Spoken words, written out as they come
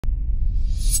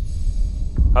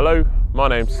Hello, my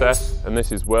name's Seth and this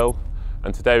is Will,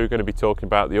 and today we're going to be talking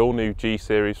about the all-new G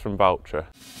series from Valtra.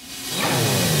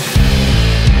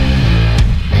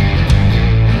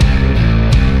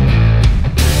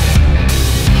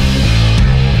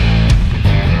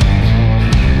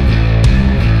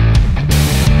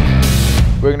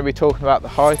 We're going to be talking about the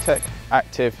high-tech,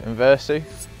 active and Versu,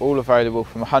 all available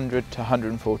from 100 to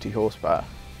 140 horsepower.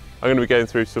 I'm going to be going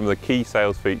through some of the key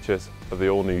sales features of the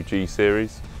all-new G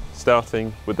series,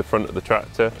 starting with the front of the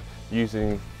tractor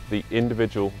using the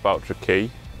individual Valtra key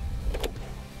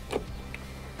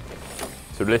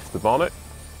to lift the bonnet.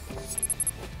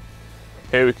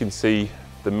 Here we can see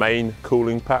the main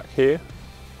cooling pack here,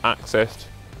 accessed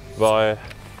via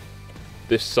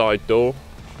this side door,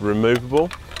 removable.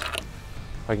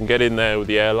 I can get in there with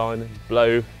the airline and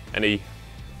blow any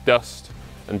dust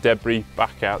and debris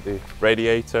back out the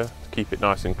radiator to keep it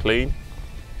nice and clean.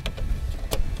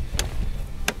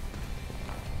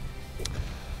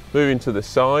 Moving to the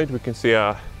side, we can see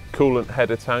our coolant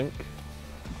header tank,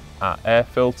 our air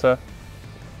filter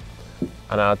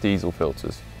and our diesel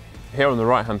filters. Here on the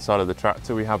right hand side of the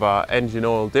tractor we have our engine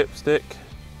oil dipstick,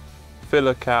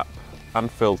 filler cap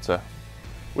and filter.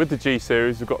 With the G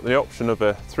series we've got the option of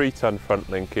a 3-ton front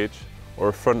linkage or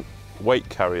a front weight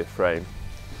carrier frame.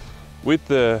 With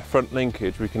the front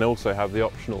linkage we can also have the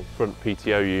optional front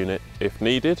PTO unit if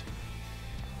needed.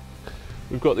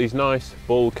 We've got these nice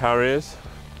ball carriers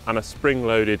and a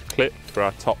spring-loaded clip for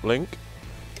our top link.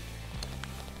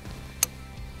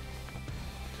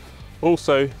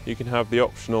 Also you can have the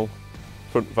optional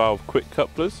front valve quick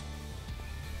couplers.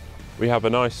 We have a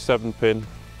nice 7-pin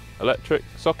electric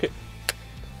socket,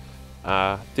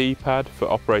 our D-pad for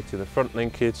operating the front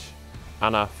linkage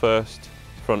and our first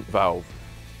front valve.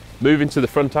 Moving to the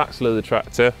front axle of the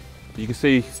tractor, you can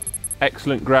see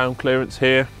excellent ground clearance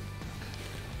here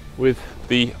with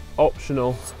the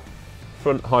optional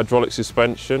front hydraulic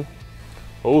suspension,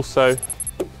 also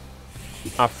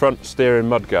our front steering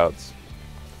mudguards.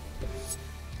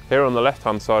 Here on the left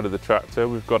hand side of the tractor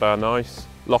we've got our nice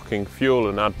locking fuel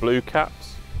and AdBlue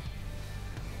caps.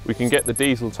 We can get the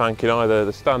diesel tank in either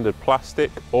the standard plastic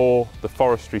or the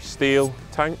forestry steel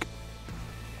tank.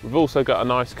 We've also got a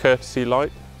nice courtesy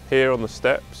light here on the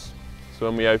steps, so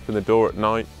when we open the door at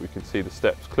night we can see the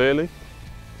steps clearly.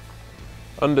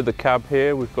 Under the cab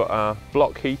here we've got our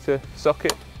block heater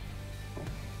socket,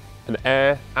 an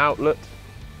air outlet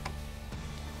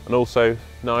and also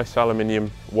nice aluminium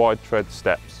wide tread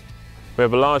steps. We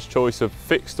have a large choice of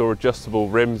fixed or adjustable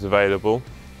rims available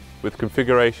with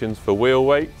configurations for wheel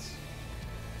weights.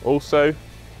 Also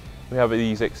we have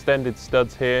these extended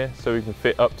studs here so we can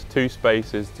fit up to 2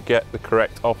 spaces to get the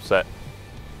correct offset.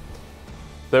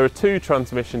 There are 2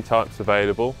 transmission types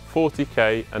available,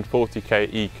 40k and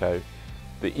 40k Eco.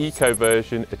 The Eco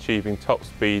version achieving top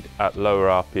speed at lower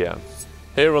RPM.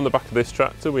 Here on the back of this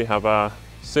tractor we have our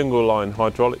single line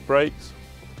hydraulic brakes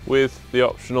with the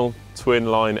optional twin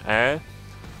line air.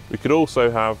 We could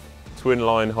also have twin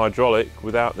line hydraulic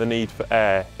without the need for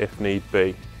air if need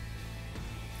be.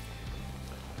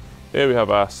 Here we have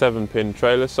our 7-pin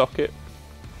trailer socket.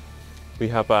 We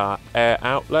have our air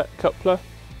outlet coupler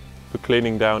for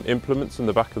cleaning down implements in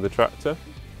the back of the tractor.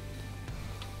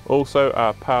 Also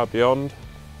our Power Beyond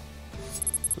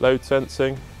load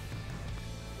sensing.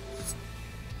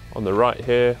 On the right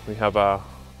here we have our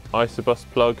isobus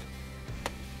plug,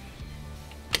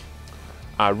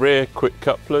 our rear quick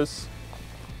couplers,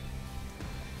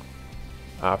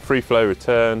 our free flow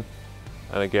return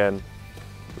and again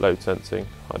load sensing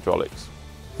hydraulics.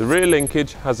 The rear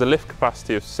linkage has a lift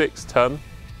capacity of 6 tonne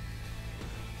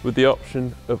with the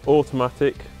option of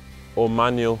automatic or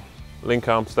manual link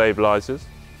arm stabilisers.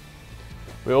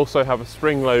 We also have a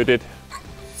spring loaded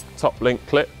top link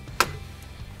clip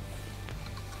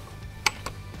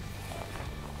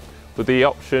with the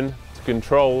option to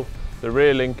control the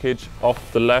rear linkage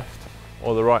off the left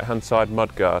or the right hand side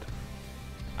mudguard.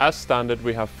 As standard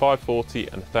we have 540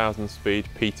 and 1000 speed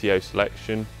PTO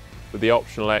selection with the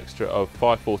optional extra of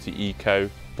 540 Eco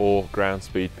or ground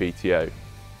speed PTO.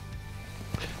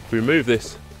 If we remove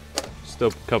this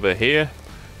stub cover here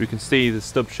we can see the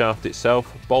stub shaft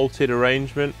itself, bolted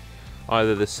arrangement,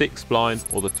 either the 6 spline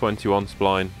or the 21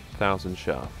 spline 1000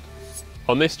 shaft.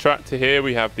 On this tractor here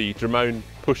we have the Dramone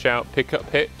push out pickup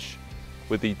hitch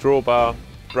with the drawbar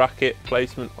bracket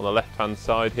placement on the left hand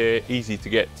side here, easy to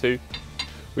get to.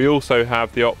 We also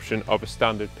have the option of a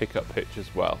standard pickup hitch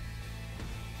as well.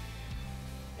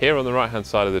 Here on the right hand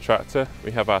side of the tractor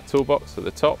we have our toolbox at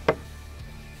the top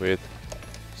with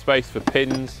space for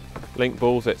pins, link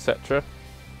balls, etc.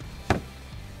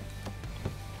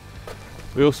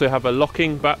 We also have a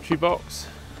locking battery box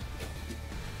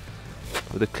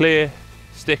with a clear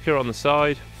sticker on the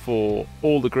side for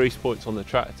all the grease points on the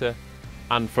tractor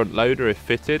and front loader if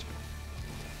fitted.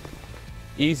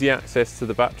 Easy access to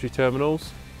the battery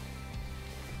terminals.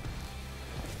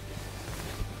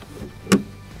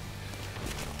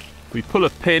 We pull a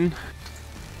pin.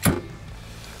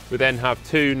 We then have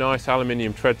two nice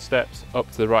aluminium tread steps up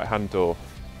to the right hand door.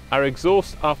 Our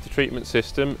exhaust after treatment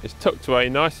system is tucked away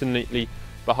nice and neatly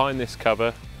behind this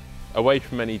cover, away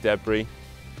from any debris.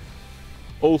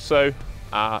 Also,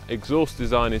 our exhaust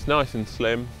design is nice and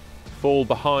slim, fall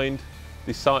behind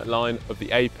the sight line of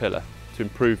the A-pillar to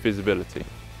improve visibility.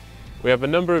 We have a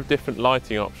number of different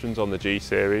lighting options on the G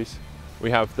series.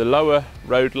 We have the lower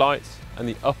road lights and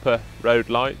the upper road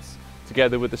lights,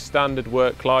 together with the standard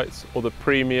work lights or the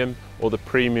premium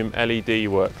LED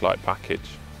work light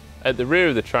package. At the rear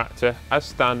of the tractor, as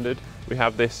standard, we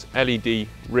have this LED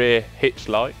rear hitch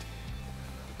light.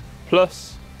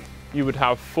 Plus, you would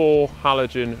have 4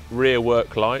 halogen rear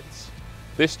work lights.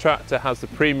 This tractor has the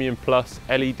Premium Plus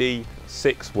LED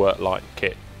 6 work light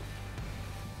kit.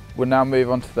 We'll now move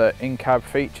on to the in-cab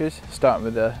features, starting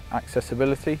with the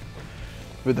accessibility.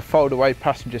 With the fold-away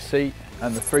passenger seat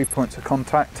and the 3 points of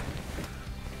contact.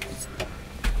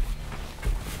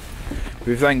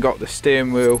 We've then got the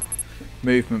steering wheel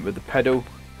movement with the pedal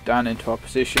down into our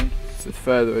position, with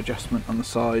further adjustment on the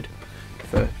side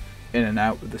for in and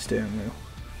out with the steering wheel.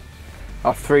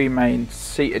 Our 3 main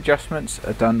seat adjustments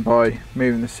are done by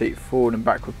moving the seat forward and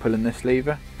backward, pulling this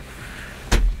lever,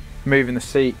 moving the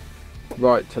seat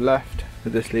right to left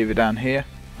with this lever down here,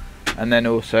 and then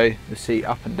also the seat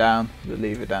up and down with the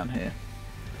lever down here.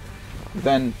 We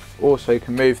then also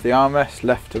can move the armrest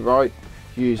left to right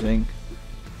using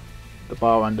the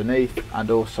bar underneath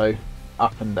and also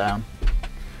up and down.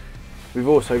 We've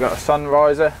also got a sun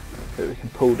riser that we can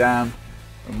pull down,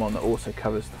 and one that also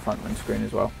covers the front windscreen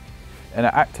as well. In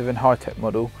an active and high-tech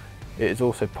model, it is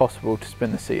also possible to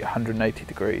spin the seat 180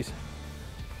 degrees.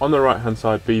 On the right hand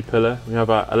side B-pillar, we have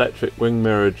our electric wing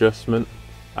mirror adjustment,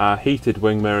 our heated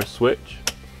wing mirror switch,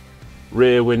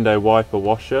 rear window wiper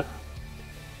washer,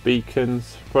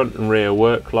 beacons, front and rear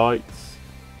work lights,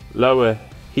 lower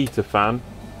heater fan,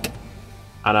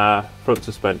 and our front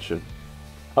suspension.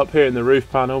 Up here in the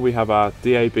roof panel we have our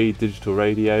DAB digital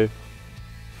radio,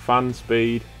 fan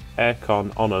speed,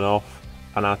 aircon on and off,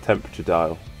 and our temperature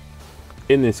dial.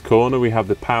 In this corner we have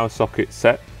the power socket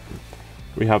set.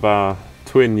 We have our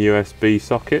twin USB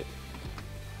socket.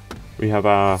 We have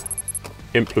our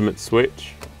implement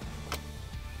switch,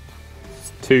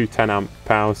 2 10-amp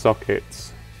power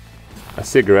sockets, a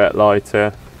cigarette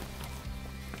lighter,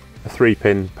 a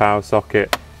 3-pin power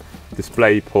socket,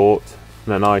 display port,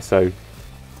 and an ISO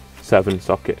 7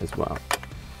 socket as well.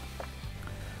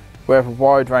 We have a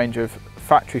wide range of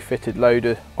factory fitted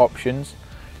loader options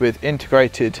with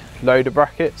integrated loader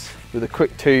brackets with a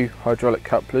quick 2 hydraulic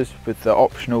couplers with the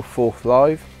optional 4th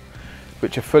live,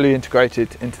 which are fully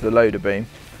integrated into the loader beam.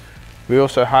 We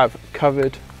also have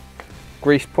covered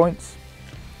grease points.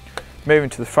 Moving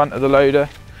to the front of the loader,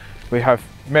 we have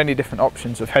many different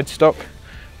options of headstock,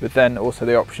 with then also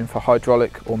the option for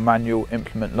hydraulic or manual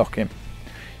implement locking.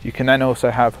 You can then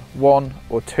also have 1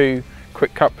 or 2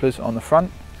 quick couplers on the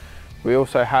front. We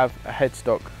also have a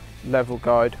headstock level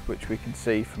guide which we can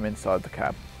see from inside the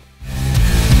cab.